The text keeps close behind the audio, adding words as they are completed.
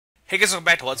Hey guys, welcome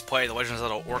back to Let's Play The Legend of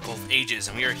Zelda Oracle of Ages,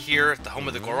 and we are here at the home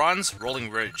of the Gorons,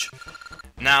 Rolling Ridge.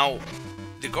 Now,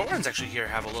 the Gorons actually here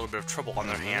have a little bit of trouble on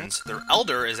their hands. Their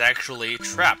elder is actually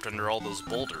trapped under all those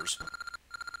boulders.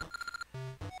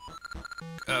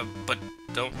 But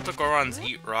don't the Gorons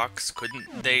eat rocks?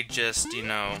 Couldn't they just,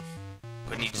 couldn't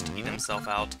he just eat himself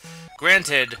out?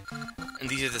 Granted, and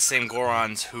these are the same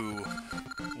Gorons who,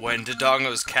 when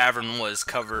Dodongo's cavern was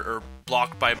covered, or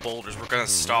blocked by boulders, were gonna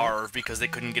starve because they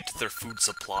couldn't get to their food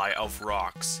supply of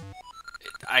rocks.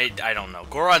 I don't know.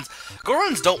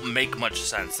 Gorons don't make much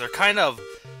sense. They're kind of,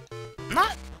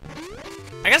 not,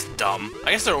 I guess dumb.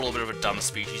 I guess they're a little bit of a dumb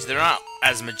species. They're not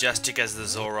as majestic as the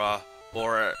Zora,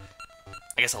 or,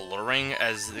 I guess, alluring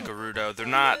as the Gerudo.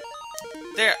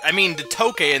 I mean, the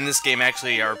Toke in this game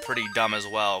actually are pretty dumb as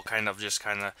well, kind of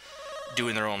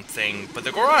doing their own thing, but the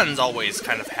Gorons always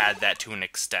kind of had that to an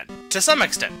extent. To some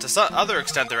extent. To some other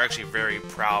extent, they're actually a very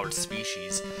proud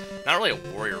species. Not really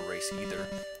a warrior race either.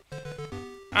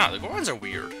 I don't know, the Gorons are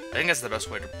weird. I think that's the best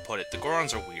way to put it. The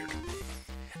Gorons are weird.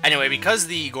 Anyway, because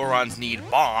the Gorons need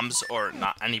bombs, or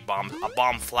not any bombs, a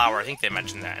bomb flower, I think they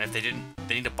mentioned that, and if they didn't,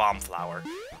 they need a bomb flower.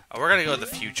 We're gonna go to the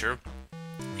future.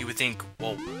 You would think,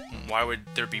 well, why would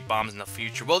there be bombs in the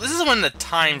future? Well, this is when the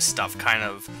time stuff kind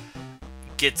of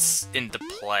gets into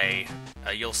play.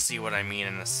 You'll see what I mean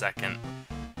in a second.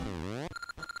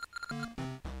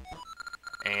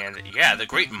 And yeah, the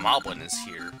Great Moblin is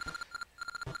here.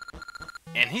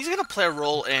 And he's gonna play a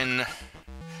role in...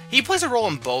 He plays a role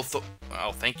in both...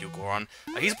 Oh, thank you, Goron.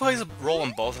 He plays a role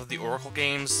in both of the Oracle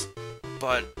games,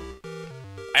 but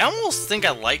I almost think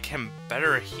I like him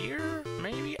better here,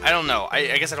 maybe? I don't know.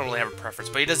 I guess I don't really have a preference,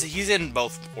 but he's in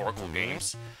both Oracle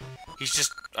games. He's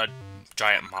just a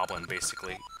giant moblin,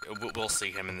 basically. We'll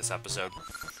see him in this episode.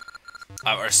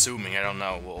 Or assuming, I don't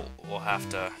know. We'll have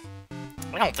to...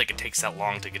 I don't think it takes that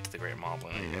long to get to the Great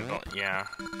Moblin. Yeah.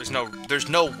 There's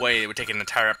no way it would take an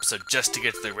entire episode just to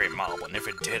get to the Great Moblin. If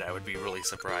it did, I would be really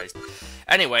surprised.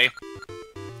 Anyway,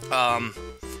 what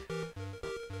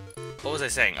was I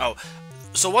saying? Oh,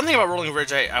 so one thing about Rolling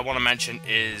Ridge I want to mention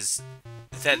is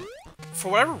that,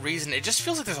 for whatever reason, it just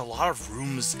feels like there's a lot of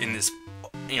rooms in this,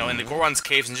 in the Goron's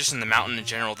caves and just in the mountain in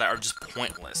general that are just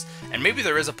pointless. And maybe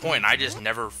there is a point and I just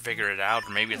never figured it out,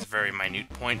 or maybe it's a very minute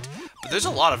point, but there's a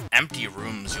lot of empty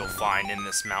rooms you'll find in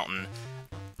this mountain,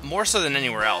 more so than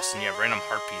anywhere else, and you have random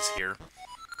heart piece here.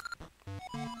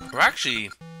 We're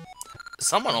actually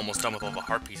somewhat almost done with all the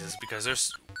heart pieces, because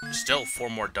there's still 4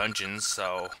 more dungeons,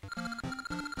 so 1,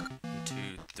 2,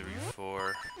 3,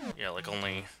 4, yeah, like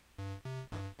only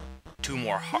 2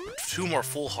 more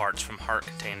full hearts from heart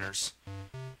containers.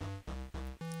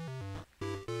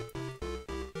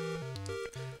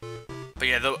 But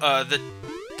yeah,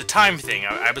 the time thing,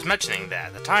 I was mentioning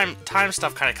that. The time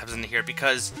stuff kind of comes into here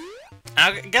because,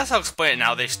 I guess I'll explain it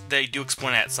now. They do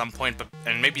explain it at some point,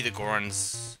 and maybe the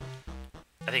Gorons,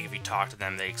 I think if you talk to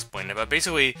them, they explain it. But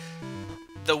basically,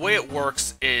 the way it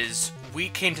works is we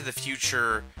came to the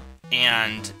future,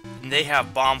 and they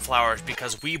have bomb flowers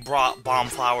because we brought bomb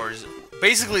flowers.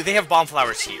 Basically, they have bomb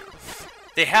flowers here.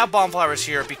 They have bomb flowers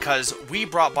here because we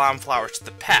brought bomb flowers to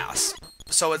the past.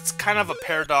 So it's kind of a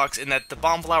paradox in that the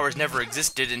bomb flowers never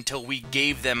existed until we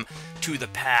gave them to the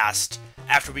past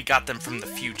after we got them from the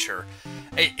future.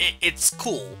 It's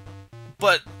cool,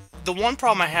 but the one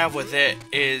problem I have with it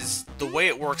is the way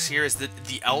it works here is that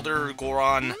the Elder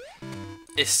Goron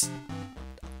is...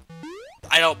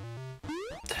 I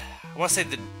want to say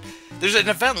that there's an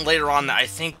event later on that I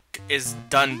think is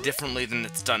done differently than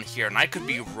it's done here, and I could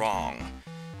be wrong.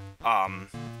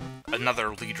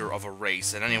 Another leader of a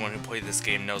race, and anyone who played this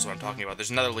game knows what I'm talking about. There's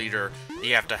another leader that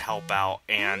you have to help out,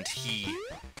 and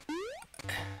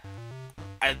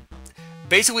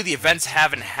basically the events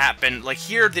haven't happened. Like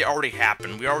here, they already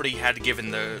happened. We already had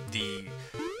given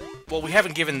well, we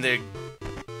haven't given the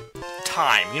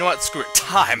time. You know what? Screw it.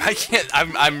 Time. I can't.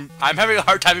 I'm having a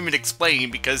hard time even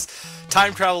explaining because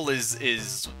time travel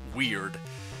is weird.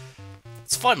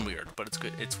 It's fun weird, but it's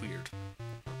good. It's weird.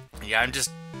 Yeah, I'm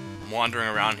just wandering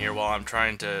around here while I'm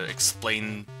trying to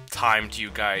explain time to you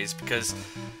guys, because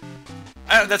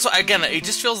that's what, again, it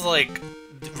just feels like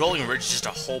Rolling Ridge is just a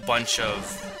whole bunch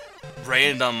of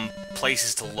random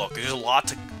places to look. There's a lot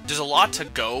to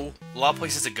go, a lot of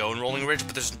places to go in Rolling Ridge,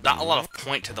 but there's not a lot of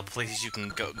point to the places you can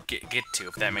go get to,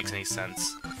 if that makes any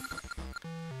sense.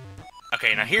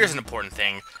 Okay, now here's an important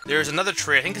thing. There's another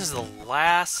tree. I think this is the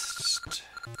last...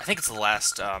 I think it's the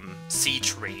last seed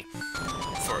tree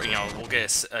for, we'll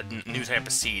get a new type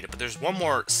of seed. But there's one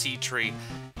more seed tree,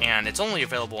 and it's only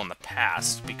available in the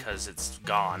past because it's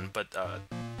gone. But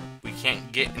we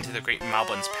can't get into the Great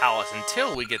Moblin's Palace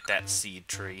until we get that seed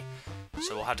tree.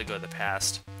 so we'll have to go to the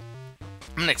past.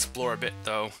 I'm gonna explore a bit,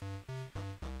 though.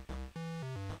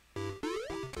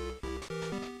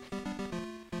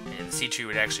 And the sea tree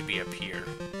would actually be up here.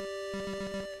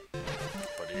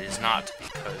 But it is not,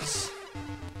 because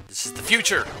this is the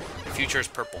future! The future is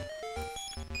purple.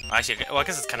 Actually, well, I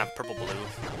guess it's kind of purple-blue.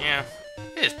 Yeah,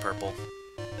 it is purple.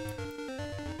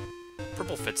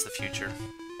 Purple fits the future.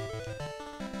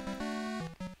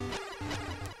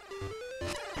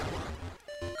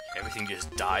 Everything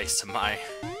just dies to my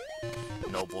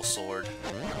noble sword.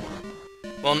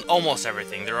 Well, almost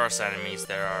everything. There are some enemies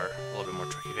that are a little bit more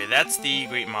tricky. Okay, that's the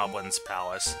Great Moblin's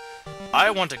Palace.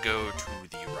 I want to go to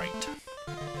the right.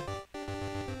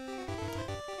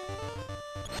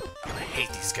 I hate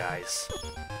these guys.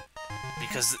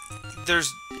 Because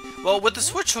there's... Well, with the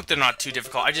switch hook, they're not too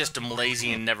difficult. I just am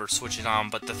lazy and never switch it on.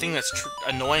 But the thing that's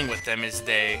annoying with them is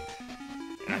they...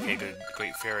 Okay, good,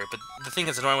 great fairy. But the thing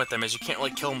that's annoying with them is you can't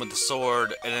really kill them with the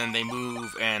sword, and then they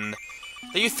move, and...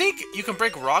 You think you can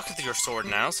break rocks with your sword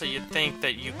now, so you'd think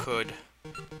that you could,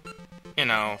 you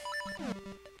know,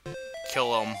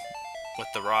 kill them with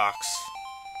the rocks.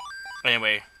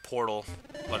 Anyway, portal,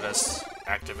 let us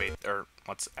activate, or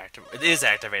let's activate. It is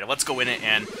activated. Let's go in it,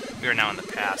 and we are now in the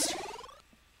past.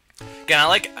 Again,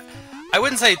 I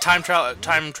wouldn't say time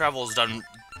travel is done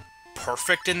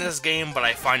perfect in this game, but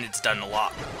I find it's done a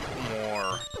lot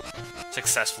more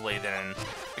successfully than...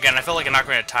 Again, I felt like in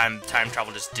Ocarina of Time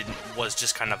travel was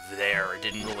just kind of there. It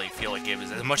didn't really feel like it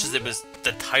was, as much as it was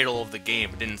the title of the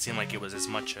game, it didn't seem like it was as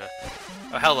much a...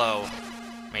 Oh, hello,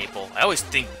 Maple. I always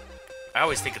think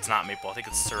it's not Maple. I think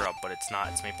it's syrup, but it's not.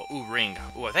 It's Maple. Ooh, ring.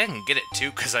 Ooh, I think I can get it, too,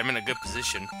 because I'm in a good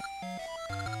position.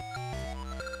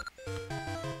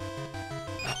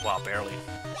 Wow, barely.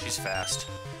 She's fast.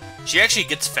 She actually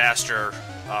gets faster,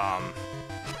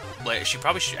 she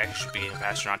probably should be getting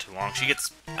faster not too long. She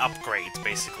gets upgrades,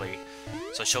 basically.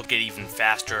 So she'll get even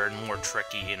faster and more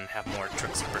tricky and have more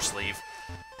tricks up her sleeve.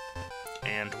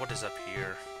 And what is up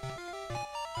here?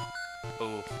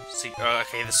 Oh, see,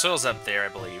 okay, the soil's up there, I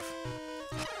believe.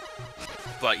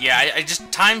 But yeah, I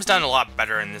just, time's done a lot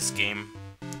better in this game.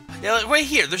 Yeah, like, right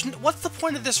here, what's the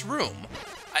point of this room?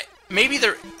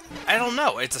 I don't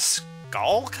know, it's a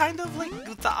skull, kind of, like,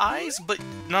 with the eyes? But,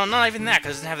 no, not even that,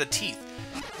 because it doesn't have the teeth.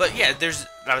 But yeah,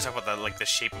 I was talking about the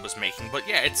shape it was making, but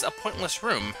yeah, it's a pointless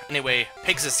room. Anyway,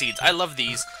 Pegasus Seeds, I love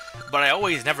these, but I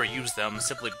always never use them,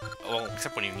 simply, well,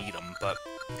 except when you need them, but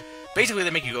basically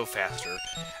they make you go faster,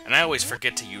 and I always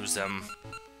forget to use them.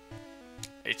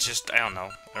 It's just, I don't know,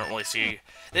 I don't really see...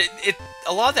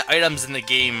 A lot of the items in the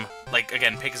game, like,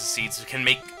 again, Pegasus Seeds, can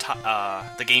make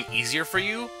the game easier for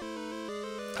you,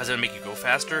 because it'll make you go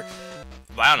faster,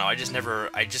 but I don't know,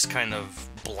 I just kind of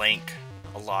blank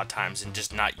a lot of times and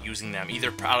just not using them,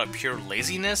 either out of pure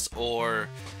laziness or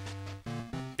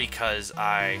because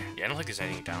I don't think there's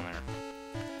anything down there.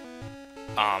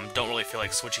 Don't really feel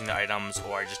like switching the items,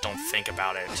 or I just don't think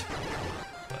about it.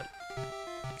 But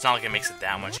it's not like it makes it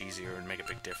that much easier and make a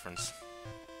big difference.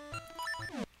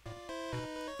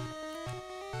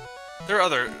 There are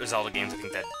other Zelda games, I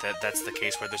think that's the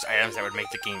case, where there's items that would make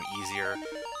the game easier,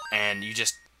 and you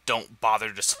just don't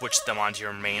bother to switch them onto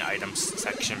your main items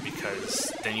section,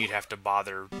 because then you'd have to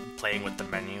bother playing with the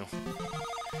menu.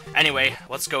 Anyway,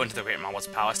 let's go into the Great Moblin's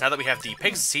Palace. Now that we have the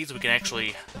Pegasus Seeds, we can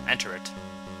actually enter it.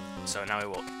 So now we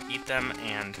will eat them,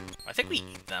 and I think we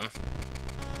eat them.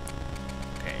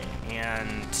 Okay,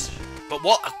 and... But,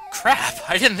 well, crap!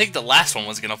 I didn't think the last one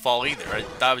was gonna fall either. I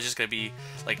thought it was just gonna be,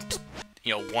 like,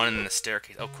 you know, one in the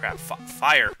staircase. Oh, crap.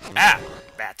 Fire! Ah!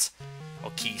 Bats.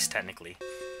 Well, keys, technically.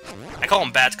 I call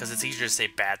them bats because it's easier to say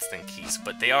bats than keys,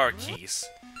 but they are keys.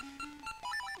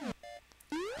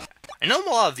 I know a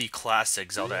lot of the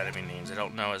classic Zelda enemy names. I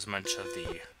don't know as much of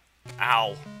the...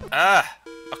 Ow. Ah!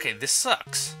 Okay, this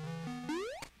sucks.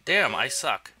 Damn, I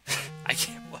suck. I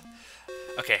can't...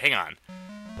 Okay, hang on.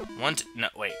 No,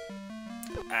 wait.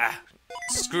 Ah.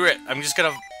 Screw it. I'm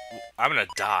gonna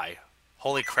die.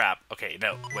 Holy crap. Okay,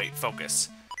 no, wait, focus.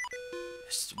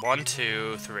 1,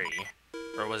 2, 3.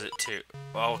 Or was it 2?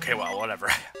 Well, okay, well,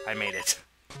 whatever. I made it.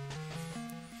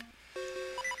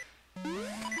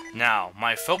 Now,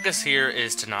 my focus here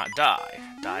is to not die.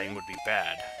 Dying would be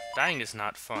bad. Dying is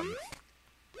not fun.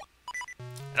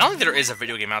 I don't think there is a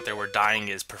video game out there where dying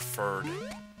is preferred.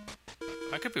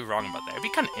 I could be wrong about that. It'd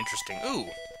be kind of interesting. Ooh,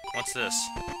 what's this?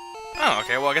 Oh,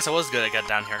 okay, well, I guess I was good I got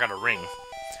down here. I got a ring.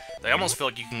 I almost feel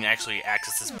like you can actually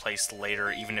access this place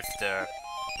later, even if the...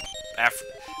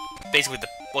 Basically,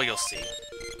 well, you'll see.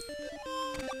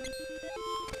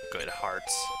 Good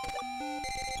hearts.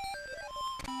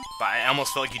 But I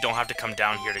almost feel like you don't have to come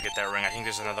down here to get that ring. I think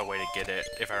there's another way to get it,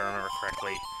 if I remember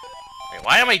correctly. Wait,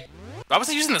 why am I... Why was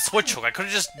I using the switch hook? I could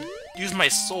have just used my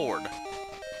sword.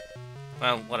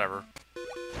 Well, whatever.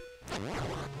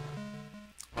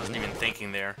 Wasn't even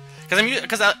thinking there.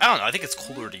 Because I don't know, I think it's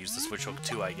cooler to use the switch hook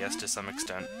too, I guess, to some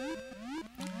extent.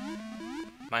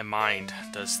 My mind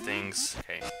does things.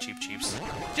 Okay, Cheeps.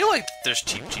 I feel like there's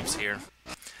Cheeps here.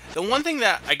 The one thing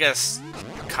that, I guess,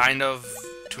 kind of,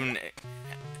 to an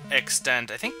extent,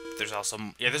 I think there's also...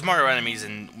 Yeah, there's Mario enemies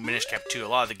in Minish Cap 2, a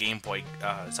lot of the Game Boy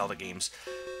Zelda games.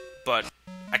 But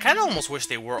I kind of almost wish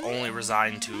they were only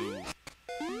resigned to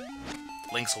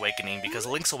Link's Awakening, because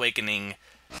Link's Awakening...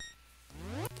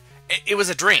 It was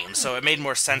a dream, so it made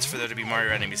more sense for there to be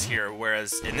Mario enemies here,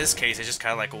 whereas in this case, it's just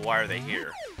kind of like, well, why are they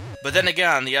here? But then again,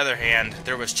 on the other hand,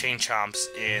 there was Chain Chomps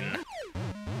in...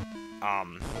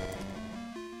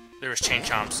 There was Chain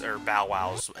Chomps, or Bow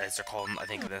Wows, as they're called, I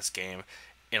think, in this game,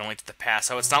 in A Link to the Past.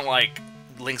 So it's not like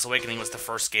Link's Awakening was the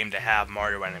first game to have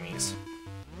Mario enemies.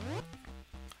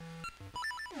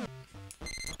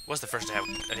 It was the first to have,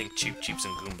 I think, Cheeps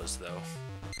and Goombas, though.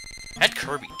 It had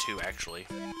Kirby, too, actually.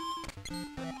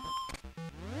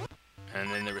 And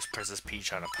then there was Princess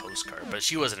Peach on a postcard. But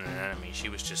she wasn't an enemy, she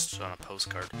was just on a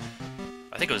postcard.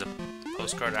 I think it was a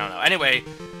postcard, I don't know. Anyway,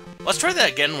 let's try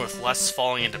that again with less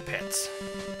falling into pits.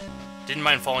 Didn't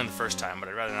mind falling the first time, but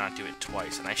I'd rather not do it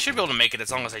twice. And I should be able to make it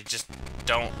as long as I just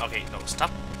don't... Okay, no,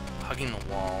 stop hugging the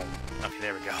wall. Okay,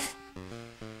 there we go.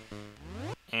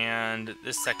 And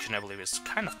this section, I believe, is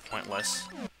kind of pointless.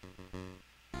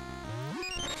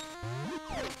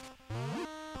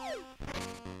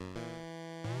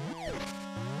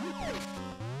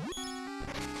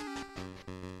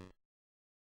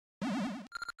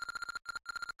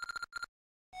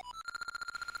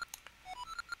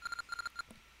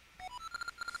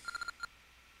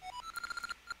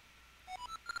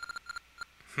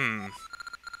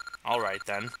 Alright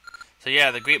then. So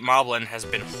yeah, the Great Moblin has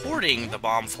been hoarding the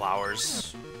bomb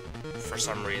flowers for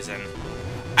some reason.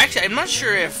 Actually, I'm not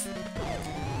sure if...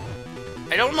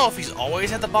 I don't know if he's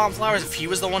always had the bomb flowers, if he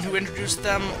was the one who introduced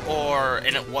them, or...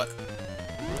 And it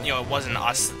wasn't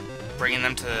us bringing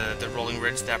them to the Rolling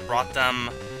Ridge that brought them.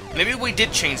 Maybe we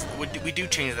did change... We do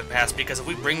change the past, because if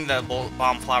we bring the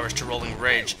bomb flowers to Rolling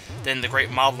Ridge, then the Great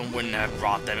Moblin wouldn't have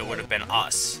brought them, it would have been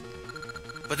us.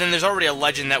 But then there's already a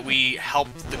legend that we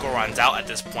helped the Gorons out at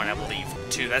this point, I believe,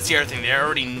 too. That's the other thing.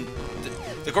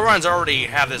 The Gorons already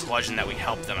have this legend that we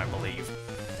helped them, I believe.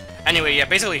 Anyway, yeah,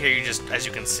 basically here you just, as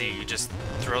you can see, you just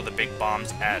throw the big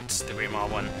bombs at the Great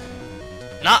Moblin.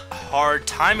 Not hard.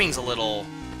 Timing's a little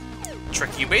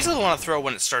tricky. You basically want to throw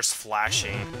when it starts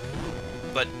flashing.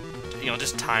 But,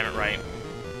 just time it right.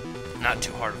 Not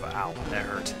too hard of a... Ow, that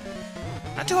hurt.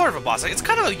 Not too hard of a boss. It's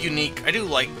kind of a unique... I do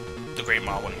like the Great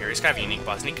Moblin here. He's kind of a unique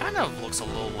boss, and he kind of looks a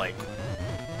little like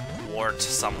Wart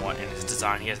somewhat in his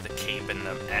design. He has the cape and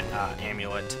the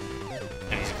amulet,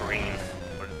 and he's green,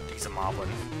 but he's a Moblin.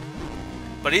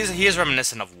 But he is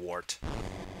reminiscent of Wart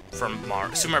from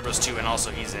Super Mario Bros. 2, and also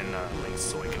he's in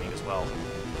Link's Awakening as well.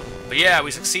 But yeah,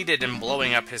 we succeeded in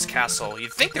blowing up his castle.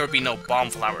 You'd think there would be no bomb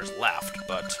flowers left,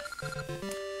 but...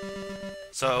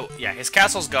 So, yeah, his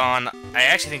castle's gone. I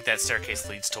actually think that staircase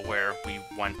leads to where we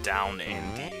went down in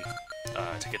the...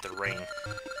 to get the ring.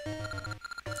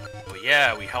 But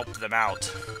yeah, we helped them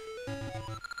out.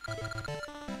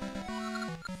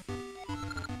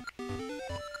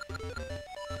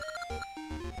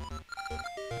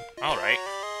 Alright.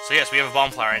 So yes, we have a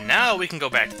bomb flower, and now we can go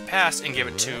back to the past and give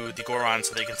it to the Gorons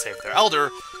so they can save their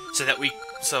elder,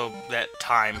 so that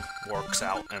time works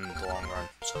out in the long run.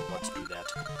 So let's do that.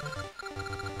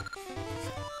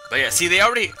 But yeah, see, they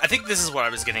already... I think this is what I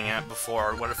was getting at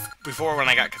before. Before, when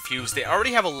I got confused, they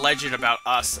already have a legend about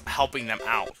us helping them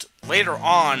out. Later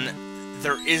on,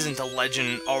 there isn't a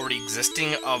legend already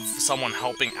existing of someone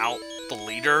helping out the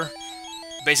leader.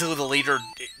 Basically, the leader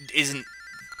isn't...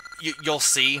 You'll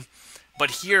see.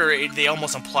 But here, they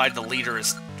almost implied the leader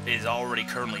is already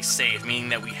currently saved, meaning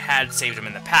that we had saved him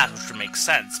in the past, which would make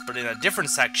sense. But in a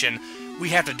different section, we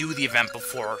have to do the event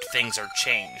before things are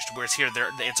changed, whereas here,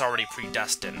 it's already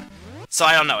predestined. So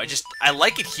I don't know, I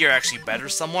like it here actually better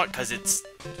somewhat, because it's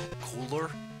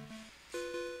cooler.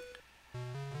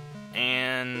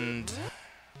 And...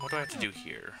 what do I have to do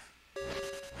here?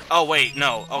 Oh, wait,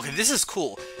 no. Okay, this is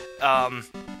cool.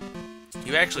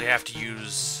 You actually have to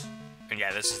use... And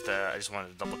yeah, this is the... I just wanted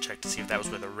to double check to see if that was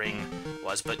where the ring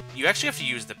was. But you actually have to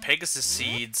use the Pegasus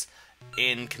Seeds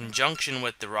in conjunction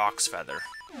with the Rock's Feather.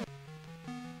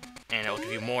 And it'll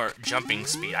give you more jumping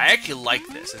speed. I actually like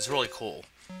this. It's really cool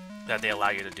that they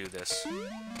allow you to do this.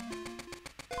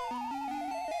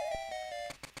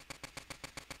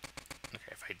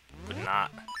 Okay, if I would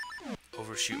not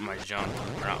overshoot my jump,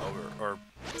 or not over, or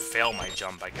fail my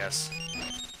jump, I guess.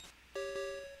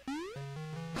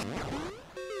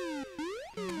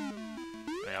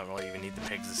 I don't really even need the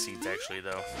pigs' seeds, actually,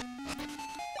 though.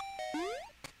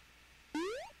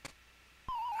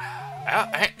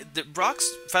 The Rock's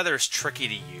Feather is tricky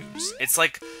to use. It's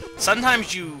like,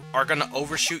 sometimes you are gonna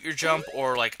overshoot your jump,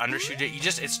 or like undershoot it.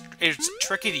 It's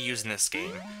tricky to use in this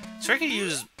game. It's tricky to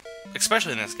use,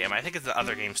 especially in this game. I think it's in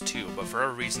other games too, but for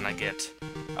a reason I get...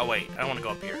 Oh wait, I don't want to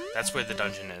go up here. That's where the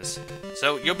dungeon is.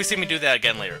 So, you'll be seeing me do that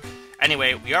again later.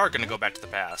 Anyway, we are gonna go back to the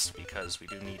past, because we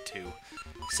do need to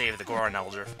save the Goron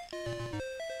Elder.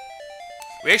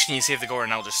 We actually need to save the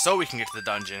Goron Elder so we can get to the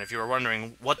dungeon. If you were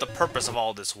wondering what the purpose of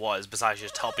all this was, besides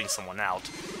just helping someone out,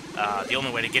 the only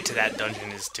way to get to that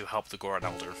dungeon is to help the Goron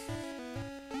Elder.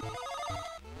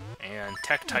 And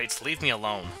Tektites, leave me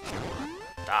alone.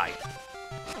 Die.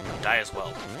 Die as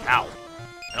well. Ow.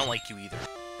 I don't like you either.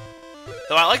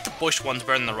 Though I like the bush ones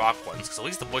better than the rock ones, because at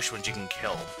least the bush ones you can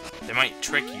kill. They might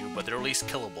trick you, but they're at least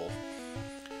killable.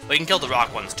 Well, you can kill the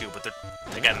rock ones too, but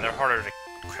they're harder to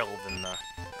kill than the...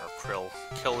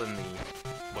 kill than the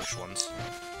bush ones.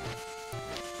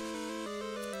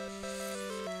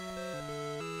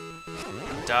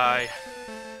 Die.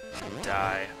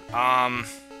 Die.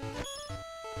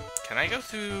 Can I go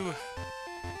through...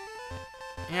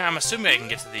 Yeah, I'm assuming I can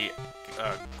get to the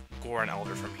Goron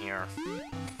Elder from here.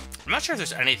 I'm not sure if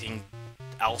there's anything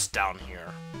else down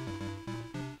here.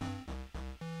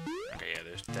 Okay, yeah,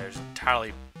 there's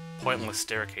entirely pointless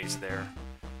staircase there.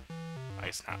 I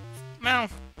guess not. Well,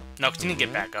 no, because you need to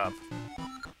get back up.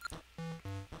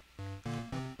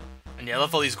 And yeah, I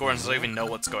love all these Gorons don't even know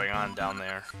what's going on down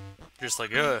there. They're just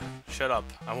like, ugh, shut up,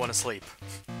 I want to sleep.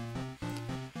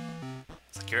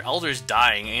 It's like your Elder's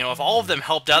dying, and you know, if all of them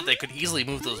helped out, they could easily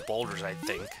move those boulders, I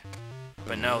think.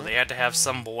 But no, they had to have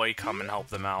some boy come and help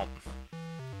them out.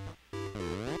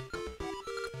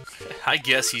 I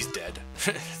guess he's dead.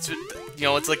 You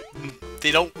know, it's like,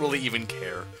 they don't really even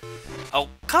care. Oh,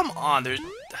 come on,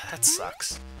 that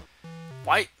sucks.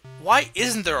 Why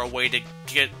isn't there a way to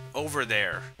get over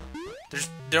there? There's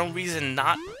no reason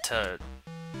not to...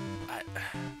 I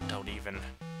don't even...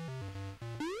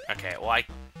 Okay, well, I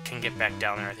can get back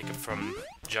down there, I think, from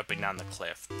jumping down the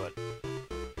cliff, but...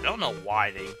 I don't know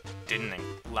why they didn't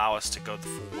allow us to go the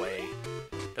full way.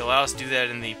 They allow us to do that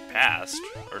in the past.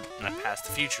 Or, not past,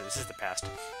 the future. This is the past.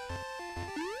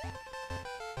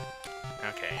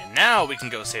 Okay, and now we can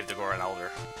go save the Goron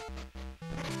Elder.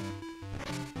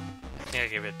 I think I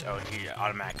gave it... Oh,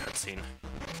 automatic cutscene.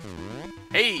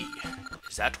 Hey!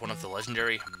 Is that one of the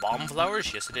legendary bomb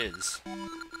flowers? Yes, it is.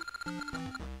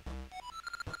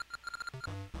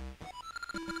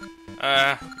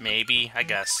 Maybe. I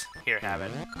guess. Here, have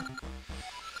it.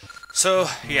 So,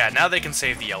 yeah, now they can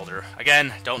save the Elder.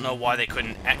 Again, don't know why they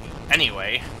couldn't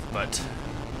anyway, but...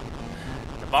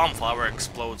 The bomb flower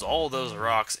explodes all those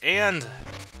rocks, and...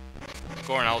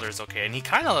 Goron Elder's okay, and he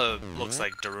kind of looks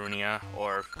like Darunia,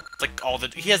 or... like,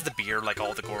 he has the beard like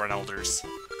all the Goron Elders.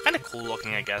 Kind of cool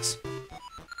looking, I guess.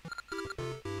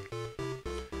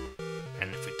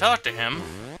 And if we talk to him...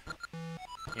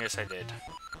 Yes, I did.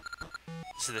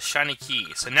 This is the shiny key.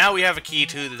 So now we have a key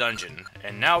to the dungeon.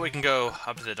 And now we can go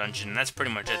up to the dungeon, and that's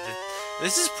pretty much it.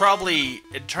 This is probably,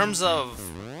 in terms of...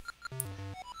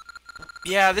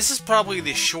 Yeah, this is probably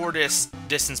the shortest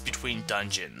distance between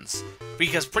dungeons.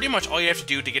 Because pretty much all you have to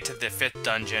do to get to the 5th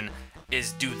dungeon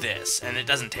is do this, and it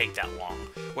doesn't take that long.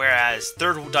 Whereas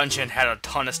 3rd dungeon had a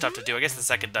ton of stuff to do. I guess the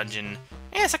 2nd dungeon...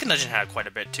 Yeah, 2nd dungeon had quite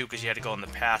a bit too, because you had to go in the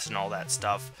past and all that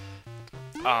stuff.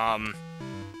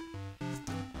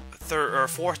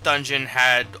 4th dungeon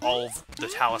had all of the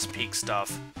Talus Peak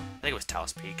stuff. I think it was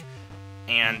Talus Peak.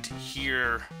 And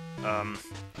here,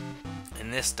 in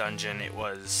this dungeon, it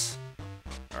was...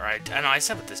 Alright, I know, I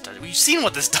said what this dungeon... We've seen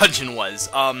what this dungeon was!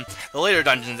 The later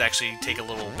dungeons actually take a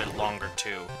little bit longer,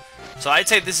 too. So I'd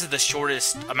say this is the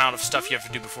shortest amount of stuff you have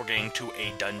to do before getting to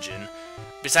a dungeon.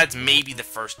 Besides maybe the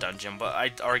 1st dungeon, but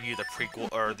I'd argue the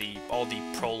prequel, or all the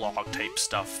prologue type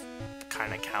stuff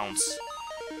kinda counts.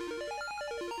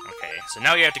 Okay, so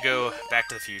now you have to go back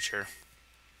to the future.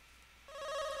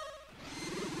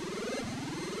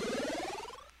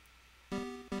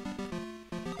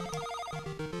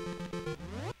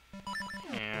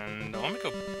 And let me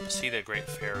go see the Great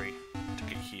Fairy to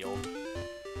get healed.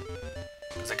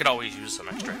 Because I could always use some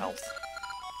extra health.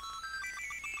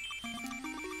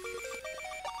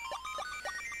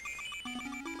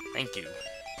 Thank you.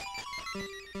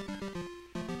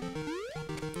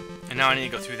 And now I need to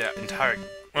go through that entire...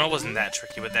 Well, it wasn't that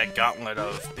tricky, but that gauntlet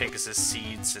of Pegasus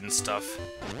seeds and stuff.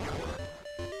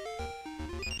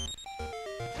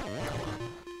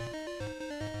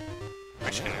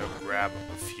 actually gonna go grab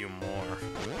a few more.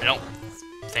 I don't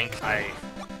think I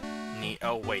need...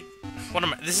 Oh, wait. What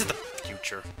am I... This is the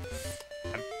future.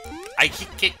 I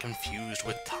get confused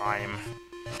with time.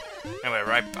 Anyway,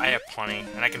 right, I have plenty,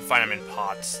 and I can find them in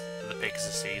pots, the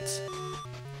Pegasus seeds.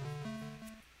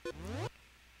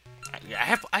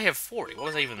 I have 40. What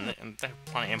was I even... I have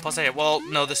plenty. And plus I have... Well,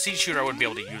 no, the seed shooter I wouldn't be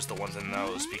able to use the ones in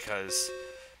those, because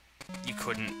you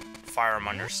couldn't fire them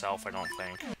on yourself, I don't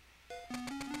think.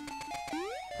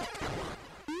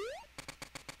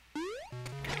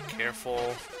 Okay,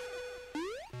 careful.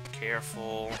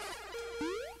 Careful.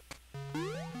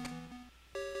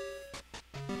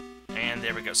 And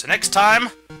there we go. So next time,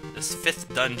 this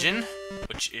 5th dungeon,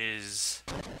 which is,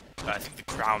 I think, the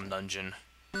Crown Dungeon.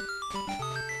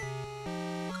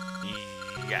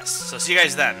 Yes. So see you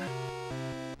guys then.